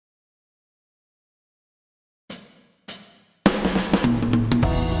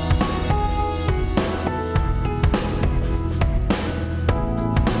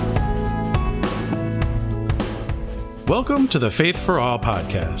Welcome to the Faith for All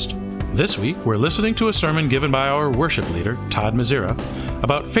podcast. This week, we're listening to a sermon given by our worship leader, Todd Mazira,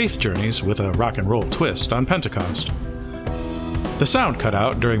 about faith journeys with a rock and roll twist on Pentecost. The sound cut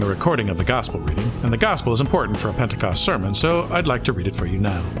out during the recording of the gospel reading, and the gospel is important for a Pentecost sermon, so I'd like to read it for you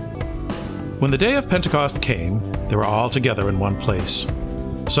now. When the day of Pentecost came, they were all together in one place.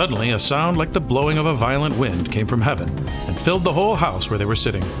 Suddenly, a sound like the blowing of a violent wind came from heaven and filled the whole house where they were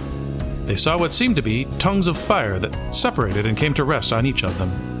sitting. They saw what seemed to be tongues of fire that separated and came to rest on each of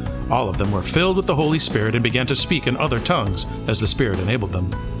them. All of them were filled with the Holy Spirit and began to speak in other tongues as the Spirit enabled them.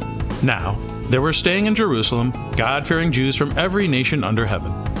 Now, there were staying in Jerusalem God-fearing Jews from every nation under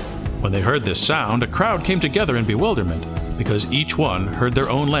heaven. When they heard this sound, a crowd came together in bewilderment, because each one heard their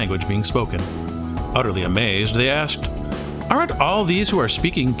own language being spoken. Utterly amazed, they asked, "Aren't all these who are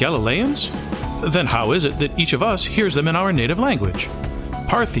speaking Galileans? Then how is it that each of us hears them in our native language?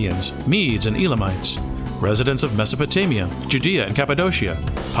 Parthians, Medes, and Elamites, residents of Mesopotamia, Judea and Cappadocia,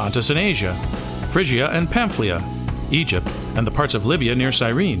 Pontus and Asia, Phrygia and Pamphylia, Egypt, and the parts of Libya near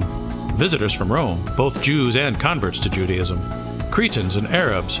Cyrene, visitors from Rome, both Jews and converts to Judaism, Cretans and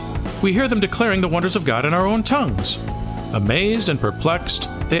Arabs, we hear them declaring the wonders of God in our own tongues." Amazed and perplexed,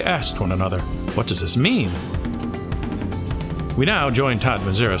 they asked one another, "What does this mean?" We now join Todd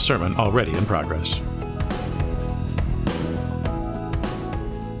Mazira's sermon already in progress.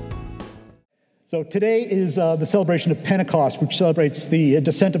 So today is the celebration of Pentecost, which celebrates the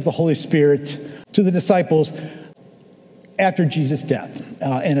descent of the Holy Spirit to the disciples after Jesus' death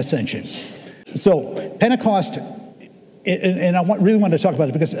and ascension. So Pentecost, and I really want to talk about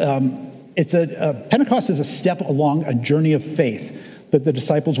it because Pentecost is a step along a journey of faith that the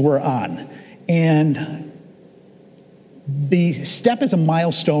disciples were on. And the step is a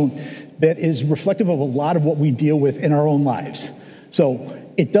milestone that is reflective of a lot of what we deal with in our own lives. So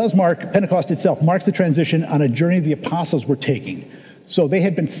it does mark, Pentecost itself marks the transition on a journey the apostles were taking. So they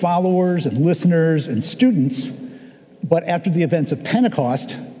had been followers and listeners and students, but after the events of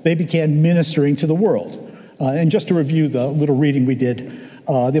Pentecost, they began ministering to the world. And just to review the little reading we did,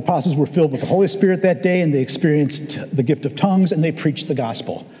 the apostles were filled with the Holy Spirit that day, and they experienced the gift of tongues, and they preached the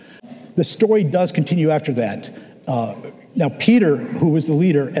gospel. The story does continue after that. Now, Peter, who was the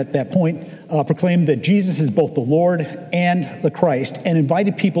leader at that point, proclaimed that Jesus is both the Lord and the Christ, and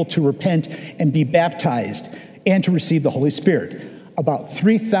invited people to repent and be baptized and to receive the Holy Spirit. About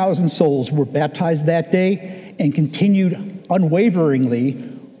 3,000 souls were baptized that day and continued unwaveringly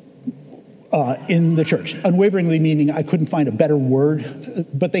in the church. Unwaveringly meaning I couldn't find a better word,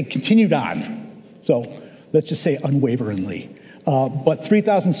 but they continued on. So let's just say unwaveringly. But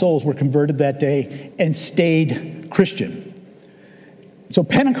 3,000 souls were converted that day and stayed Christian. So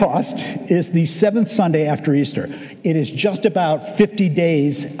Pentecost is the seventh Sunday after Easter. It is just about 50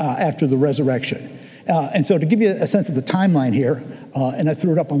 days after the resurrection. And so to give you a sense of the timeline here, and I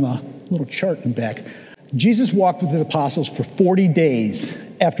threw it up on the little chart in back, Jesus walked with his apostles for 40 days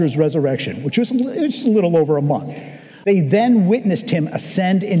after his resurrection, which was just a little over a month. They then witnessed him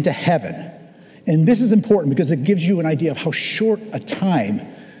ascend into heaven. And this is important because it gives you an idea of how short a time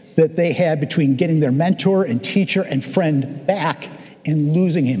that they had between getting their mentor and teacher and friend back and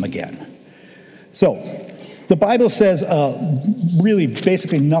losing him again. So the Bible says really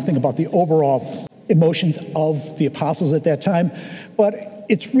basically nothing about the overall emotions of the apostles at that time, but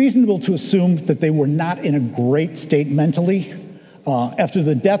it's reasonable to assume that they were not in a great state mentally. After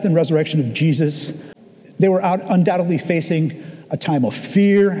the death and resurrection of Jesus, they were undoubtedly facing a time of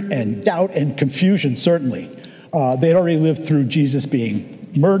fear and doubt and confusion, certainly. They had already lived through Jesus being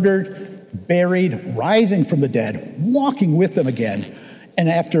murdered, buried, rising from the dead, walking with them again. And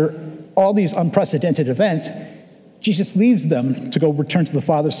after all these unprecedented events, Jesus leaves them to go return to the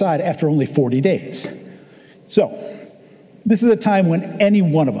Father's side after only 40 days. So this is a time when any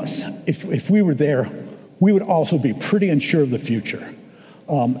one of us, if we were there, we would also be pretty unsure of the future.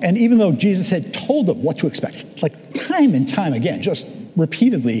 And even though Jesus had told them what to expect, like time and time again, just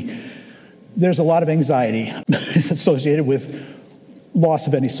repeatedly, there's a lot of anxiety associated with loss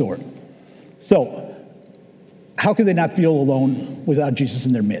of any sort. So how could they not feel alone without Jesus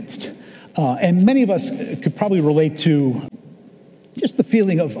in their midst? And many of us could probably relate to just the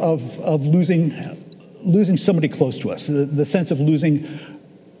feeling of losing somebody close to us, the sense of losing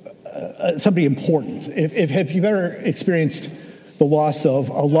somebody important. If you've ever experienced the loss of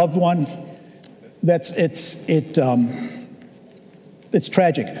a loved one, it's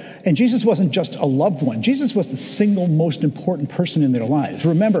tragic. And Jesus wasn't just a loved one. Jesus was the single most important person in their lives.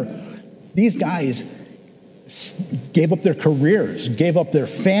 Remember, these guys gave up their careers, gave up their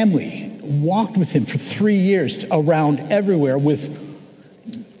family, walked with him for 3 years around everywhere with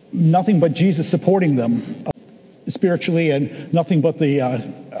nothing but Jesus supporting them. spiritually and nothing but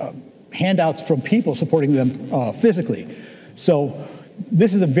the handouts from people supporting them physically. So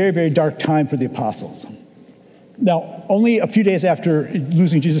this is a very, very dark time for the apostles. Now, only a few days after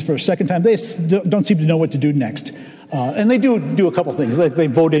losing Jesus for a second time, they don't seem to know what to do next. And they do a couple things. Like they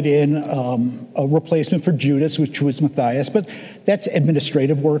voted in a replacement for Judas, which was Matthias, but that's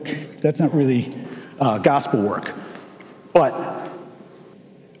administrative work. That's not really gospel work. But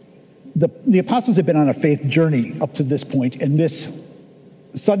the apostles had been on a faith journey up to this point, and this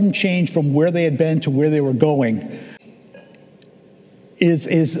sudden change from where they had been to where they were going is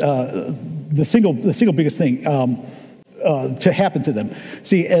the single biggest thing to happen to them.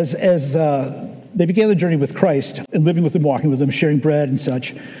 See, as they began the journey with Christ and living with him, walking with him, sharing bread and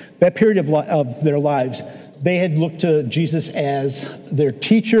such, that period of their lives, they had looked to Jesus as their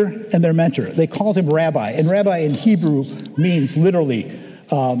teacher and their mentor. They called him rabbi, and rabbi in Hebrew means literally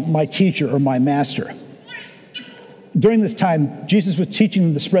my teacher or my master. During this time, Jesus was teaching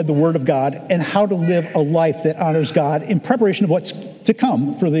them to spread the word of God and how to live a life that honors God in preparation of what's to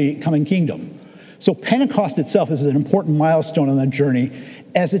come for the coming kingdom. So Pentecost itself is an important milestone on that journey,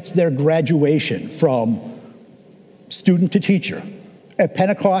 as it's their graduation from student to teacher. At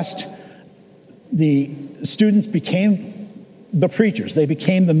Pentecost, the students became the preachers. They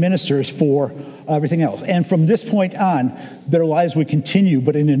became the ministers for everything else. And from this point on, their lives would continue,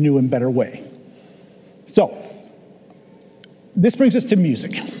 but in a new and better way. So, this brings us to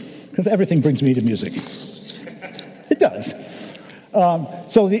music, because everything brings me to music. It does.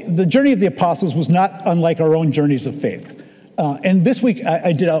 So the journey of the apostles was not unlike our own journeys of faith. And this week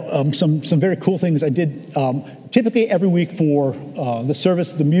I did some very cool things. I did typically every week for the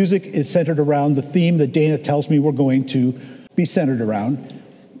service, the music is centered around the theme that Dana tells me we're going to be centered around.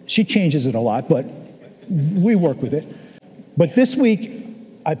 She changes it a lot, but we work with it. But this week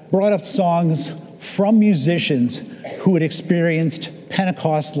I brought up songs from musicians who had experienced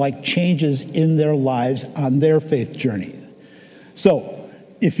Pentecost-like changes in their lives on their faith journey. So,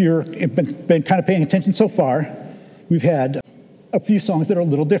 if you've been kind of paying attention so far, we've had a few songs that are a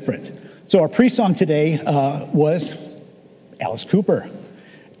little different. So our pre-song today was Alice Cooper.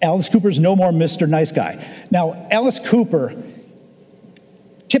 Alice Cooper's No More Mr. Nice Guy. Now, Alice Cooper,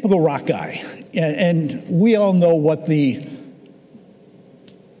 typical rock guy, and we all know what the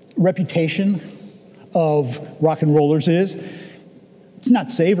reputation of rock and rollers is. It's not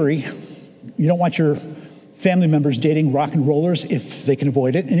savory. You don't want your family members dating rock and rollers if they can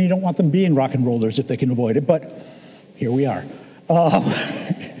avoid it, and you don't want them being rock and rollers if they can avoid it, but here we are.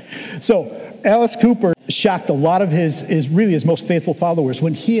 So Alice Cooper shocked a lot of his most faithful followers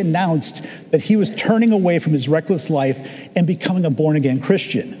when he announced that he was turning away from his reckless life and becoming a born-again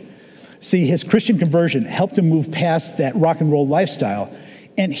Christian. See, his Christian conversion helped him move past that rock and roll lifestyle,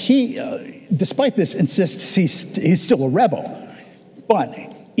 and he, despite this, insists he's still a rebel. But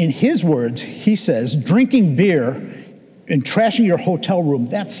in his words, he says, drinking beer and trashing your hotel room,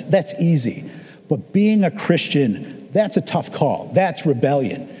 that's easy. But being a Christian, that's a tough call. That's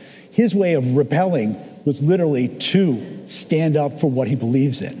rebellion. His way of rebelling was literally to stand up for what he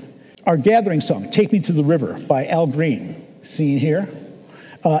believes in. Our gathering song, Take Me to the River, by Al Green, seen here.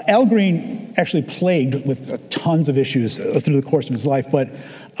 Al Green actually plagued with tons of issues through the course of his life, but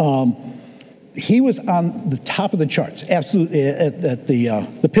he was on the top of the charts, absolutely at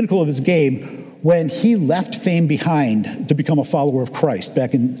the pinnacle of his game, when he left fame behind to become a follower of Christ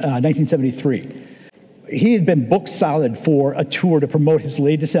back in 1973. He had been booked solid for a tour to promote his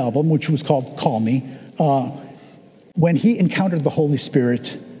latest album, which was called Call Me, when he encountered the Holy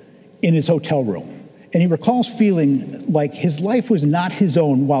Spirit in his hotel room. And he recalls feeling like his life was not his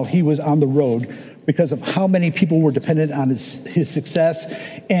own while he was on the road because of how many people were dependent on his success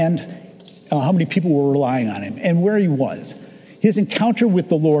and how many people were relying on him and where he was. His encounter with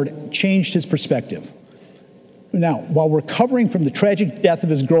the Lord changed his perspective. Now, while recovering from the tragic death of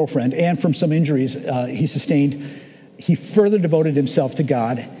his girlfriend and from some injuries he sustained, he further devoted himself to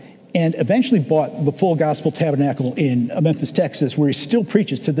God and eventually bought the Full Gospel Tabernacle in Memphis, Texas, where he still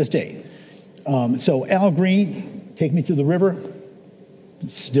preaches to this day. So Al Green, Take Me to the River,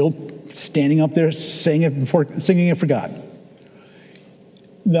 still standing up there singing it for God.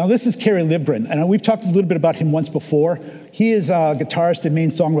 Now, this is Kerry Livgren, and we've talked a little bit about him once before. He is a guitarist and main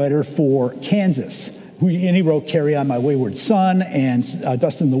songwriter for Kansas, and he wrote Carry On My Wayward Son and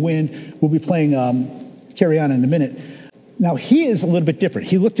Dust in the Wind. We'll be playing Carry On in a minute. Now, he is a little bit different.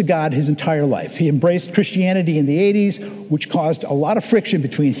 He looked to God his entire life. He embraced Christianity in the 80s, which caused a lot of friction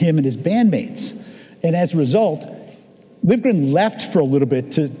between him and his bandmates. And as a result, Livgren left for a little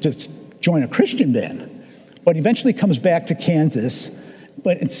bit to join a Christian band, but eventually comes back to Kansas,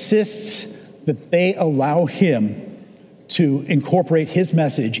 but insists that they allow him to incorporate his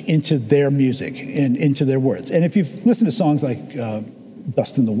message into their music and into their words. And if you've listened to songs like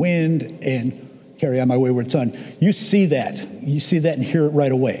Dust in the Wind and Carry On My Wayward Son, you see that. You see that and hear it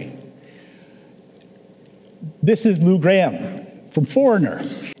right away. This is Lou Graham from Foreigner.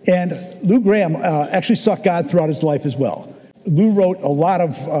 And Lou Graham actually sought God throughout his life as well. Lou wrote a lot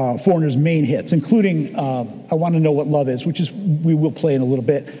of Foreigner's main hits, including I Want to Know What Love Is, which is we will play in a little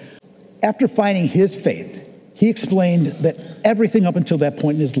bit. After finding his faith, he explained that everything up until that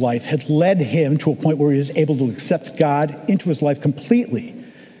point in his life had led him to a point where he was able to accept God into his life completely,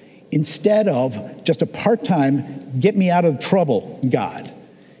 instead of just a part-time, get me out of trouble God.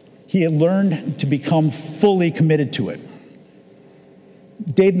 He had learned to become fully committed to it.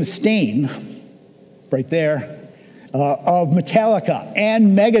 Dave Mustaine, right there, of Metallica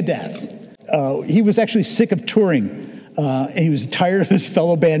and Megadeth. He was actually sick of touring, and he was tired of his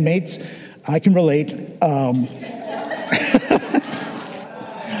fellow bandmates. I can relate.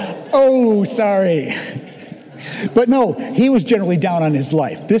 Oh, sorry. But no, he was generally down on his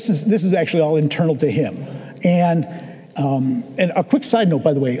life. This is actually all internal to him. And a quick side note,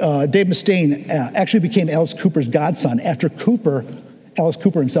 by the way, Dave Mustaine actually became Alice Cooper's godson after Alice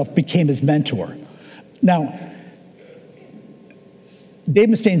Cooper himself became his mentor. Now, Dave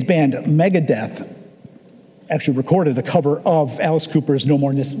Mustaine's band Megadeth actually recorded a cover of Alice Cooper's No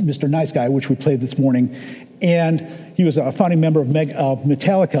More Mr. Nice Guy, which we played this morning. And he was a founding member of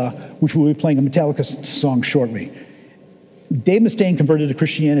Metallica, which we'll be playing a Metallica song shortly. Dave Mustaine converted to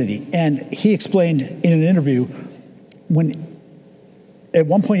Christianity, and he explained in an interview when at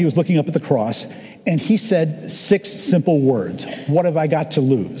one point he was looking up at the cross, and he said 6 simple words: "What have I got to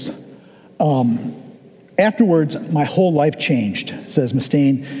lose?" Afterwards, my whole life changed, says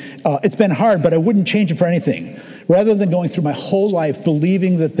Mustaine. It's been hard, but I wouldn't change it for anything. Rather than going through my whole life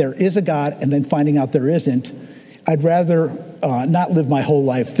believing that there is a God and then finding out there isn't, I'd rather not live my whole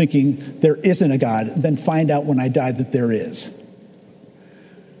life thinking there isn't a God than find out when I die that there is.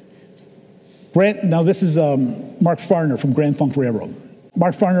 Now this is Mark Farner from Grand Funk Railroad.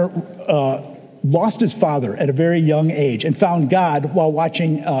 Mark Farner lost his father at a very young age and found God while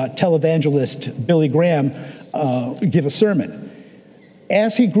watching televangelist Billy Graham give a sermon.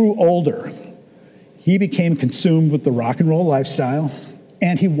 As he grew older, he became consumed with the rock and roll lifestyle,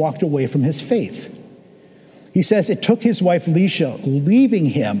 and he walked away from his faith. He says it took his wife Leisha leaving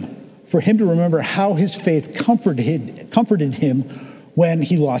him for him to remember how his faith comforted him when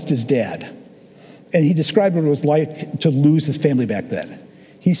he lost his dad. And he described what it was like to lose his family back then.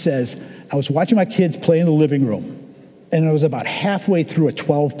 He says, I was watching my kids play in the living room, and I was about halfway through a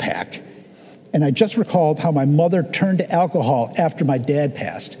 12-pack. And I just recalled how my mother turned to alcohol after my dad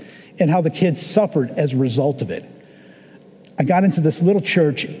passed, and how the kids suffered as a result of it. I got into this little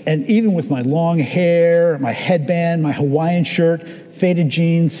church, and even with my long hair, my headband, my Hawaiian shirt, faded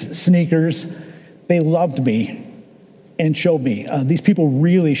jeans, sneakers, they loved me and showed me. These people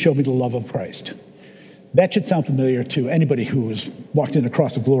really showed me the love of Christ. That should sound familiar to anybody who has walked in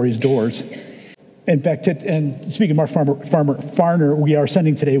across the glory's doors. In fact, and speaking of Mark Farner, we are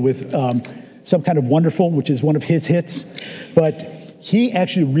sending today with Some Kind of Wonderful, which is one of his hits, but he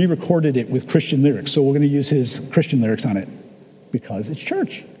actually re-recorded it with Christian lyrics, so we're going to use his Christian lyrics on it because it's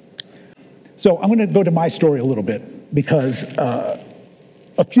church. So I'm going to go to my story a little bit because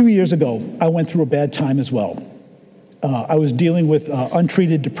a few years ago, I went through a bad time as well. I was dealing with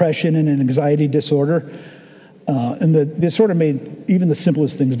untreated depression and an anxiety disorder, and the disorder made even the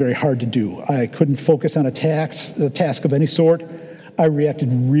simplest things very hard to do. I couldn't focus on a task of any sort. I reacted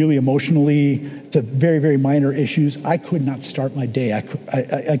really emotionally to very, very minor issues. I could not start my day.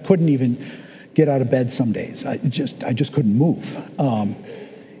 I couldn't even get out of bed some days. I just couldn't move.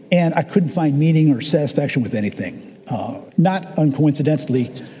 And I couldn't find meaning or satisfaction with anything. Not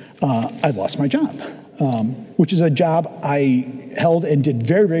uncoincidentally, I lost my job, which is a job I held and did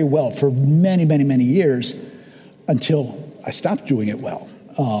very, very well for many, many, many years until I stopped doing it well.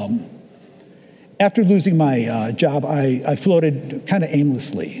 After losing my job, I floated kind of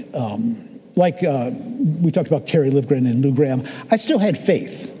aimlessly. Like we talked about Carrie Livgren and Lou Graham, I still had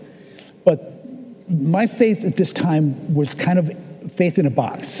faith. But my faith at this time was kind of faith in a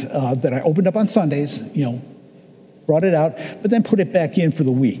box that I opened up on Sundays, brought it out, but then put it back in for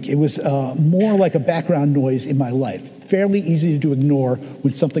the week. It was more like a background noise in my life, fairly easy to ignore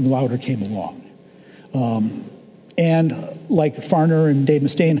when something louder came along. And like Farner and Dave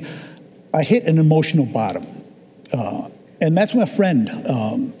Mustaine, I hit an emotional bottom. And that's when a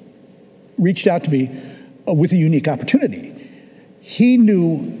friend reached out to me with a unique opportunity. He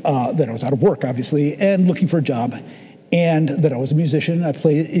knew that I was out of work, obviously, and looking for a job. and that I was a musician. I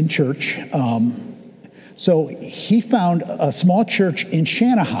played in church. So he found a small church in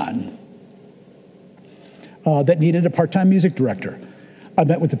Shanahan that needed a part-time music director. I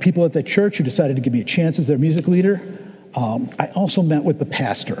met with the people at that church who decided to give me a chance as their music leader. I also met with the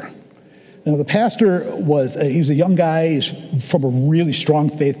pastor. Now, the pastor he was a young guy. He's from a really strong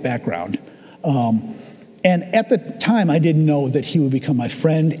faith background. And at the time, I didn't know that he would become my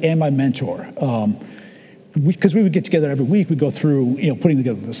friend and my mentor. Because we would get together every week. We'd go through, putting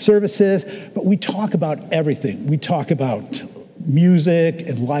together the services, but we talk about everything. We talk about music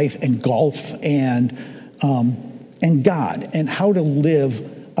and life and golf and God and how to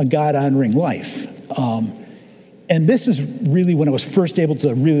live a God-honoring life. And this is really when I was first able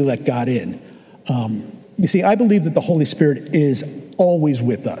to really let God in. You see, I believe that the Holy Spirit is always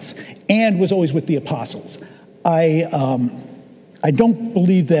with us and was always with the apostles. I don't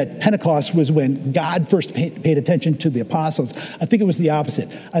believe that Pentecost was when God first paid attention to the apostles. I think it was the opposite.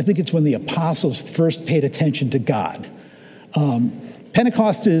 I think it's when the apostles first paid attention to God.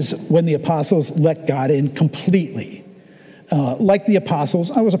 Pentecost is when the apostles let God in completely. Like the apostles,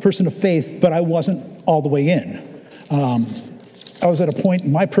 I was a person of faith, but I wasn't all the way in. I was at a point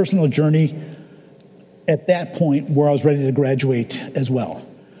in my personal journey at that point where I was ready to graduate as well.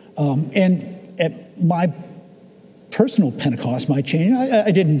 And at my personal Pentecost, my change,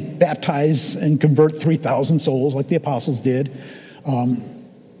 I didn't baptize and convert 3,000 souls like the apostles did.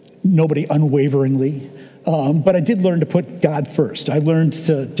 Nobody unwaveringly. But I did learn to put God first. I learned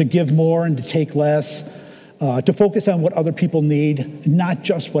to give more and to take less, to focus on what other people need, not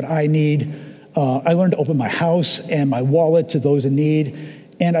just what I need. I learned to open my house and my wallet to those in need.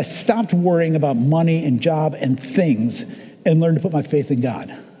 And I stopped worrying about money and job and things and learned to put my faith in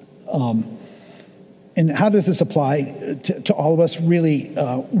God. And how does this apply to all of us? Really,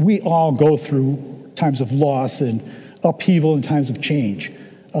 we all go through times of loss and upheaval and times of change.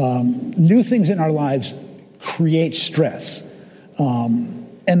 New things in our lives create stress,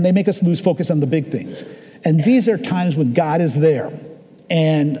 and they make us lose focus on the big things. And these are times when God is there,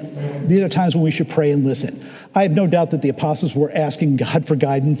 and these are times when we should pray and listen. I have no doubt that the apostles were asking God for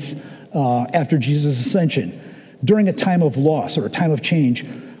guidance after Jesus' ascension. During a time of loss or a time of change,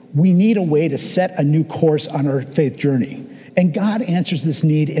 we need a way to set a new course on our faith journey. And God answers this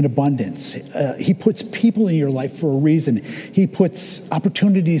need in abundance. He puts people in your life for a reason. He puts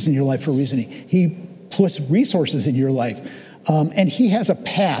opportunities in your life for a reason. He puts resources in your life. And he has a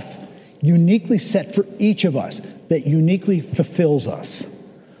path uniquely set for each of us that uniquely fulfills us.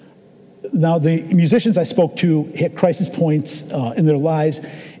 Now, the musicians I spoke to hit crisis points in their lives,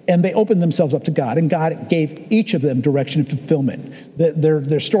 and they opened themselves up to God, and God gave each of them direction and fulfillment.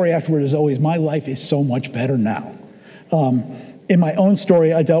 Their story afterward is always, my life is so much better now. In my own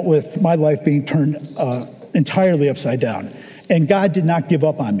story, I dealt with my life being turned entirely upside down, and God did not give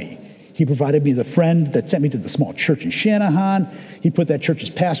up on me. He provided me the friend that sent me to the small church in Shanahan. He put that church's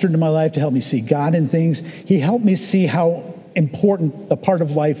pastor into my life to help me see God in things. He helped me see how important a part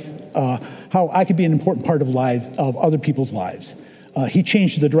of life, how I could be an important part of other people's lives. He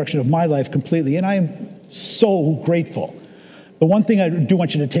changed the direction of my life completely, and I am so grateful. The one thing I do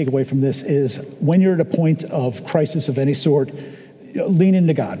want you to take away from this is when you're at a point of crisis of any sort, lean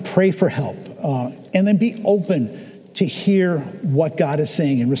into God, pray for help, and then be open to hear what God is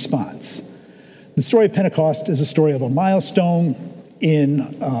saying in response. The story of Pentecost is a story of a milestone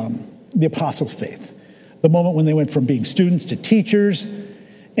in the apostles' faith, the moment when they went from being students to teachers.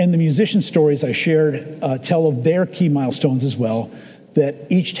 And the musician stories I shared tell of their key milestones as well, that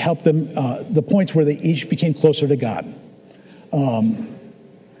each helped them, the points where they each became closer to God.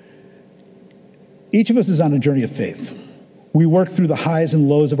 Each of us is on a journey of faith. We work through the highs and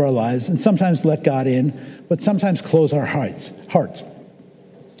lows of our lives and sometimes let God in, but sometimes close our hearts.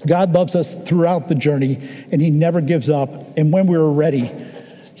 God loves us throughout the journey, and he never gives up. And when we're ready,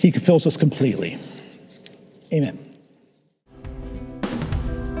 he fills us completely. Amen.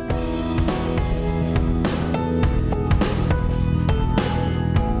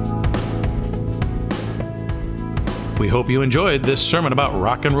 We hope you enjoyed this sermon about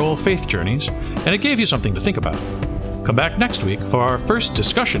rock and roll faith journeys, and it gave you something to think about. Come back next week for our first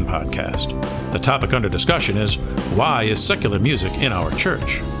discussion podcast. The topic under discussion is, why is secular music in our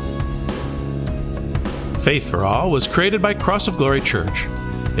church? Faith for All was created by Cross of Glory Church.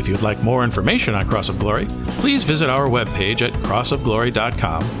 If you'd like more information on Cross of Glory, please visit our webpage at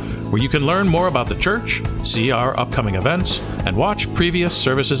crossofglory.com, where you can learn more about the church, see our upcoming events, and watch previous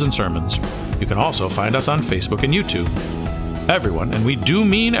services and sermons. You can also find us on Facebook and YouTube. Everyone, and we do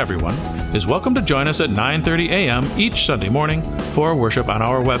mean everyone, is welcome to join us at 9:30 a.m. each Sunday morning for worship on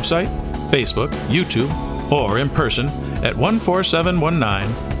our website, Facebook, YouTube, or in person at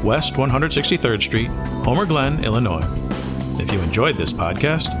 14719 West 163rd Street, Homer Glen, Illinois. If you enjoyed this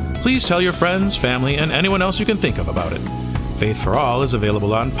podcast, please tell your friends, family, and anyone else you can think of about it. Faith for All is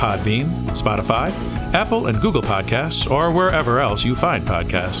available on Podbean, Spotify, Apple and Google Podcasts, or wherever else you find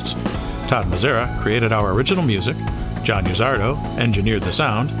podcasts. Todd Mazzara created our original music. John Uzzardo engineered the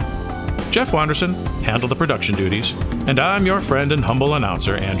sound. Jeff Wanderson handled the production duties. And I'm your friend and humble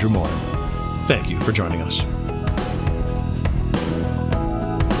announcer, Andrew Moore. Thank you for joining us.